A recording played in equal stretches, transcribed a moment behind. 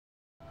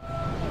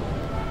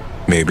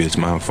Maybe it's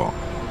my fault.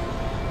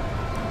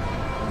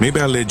 Maybe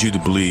I led you to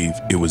believe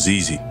it was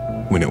easy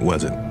when it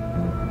wasn't.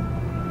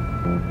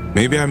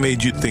 Maybe I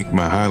made you think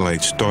my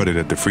highlights started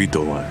at the free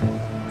throw line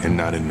and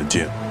not in the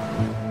gym.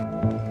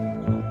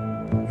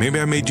 Maybe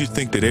I made you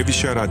think that every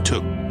shot I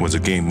took was a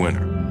game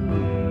winner.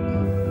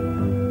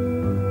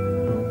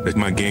 That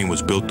my game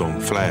was built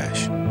on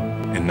flash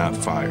and not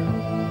fire.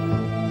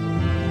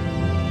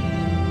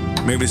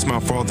 Maybe it's my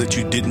fault that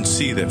you didn't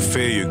see that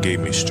failure gave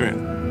me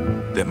strength,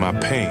 that my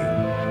pain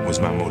was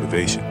my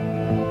motivation.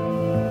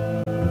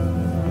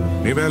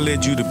 Maybe I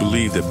led you to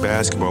believe that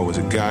basketball was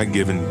a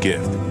God-given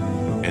gift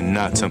and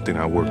not something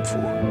I worked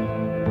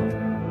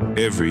for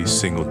every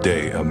single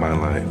day of my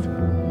life.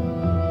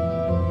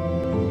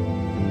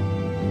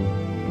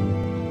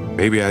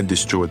 Maybe I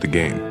destroyed the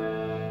game.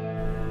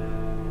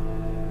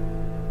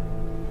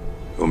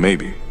 Or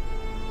maybe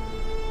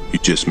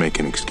you're just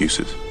making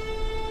excuses.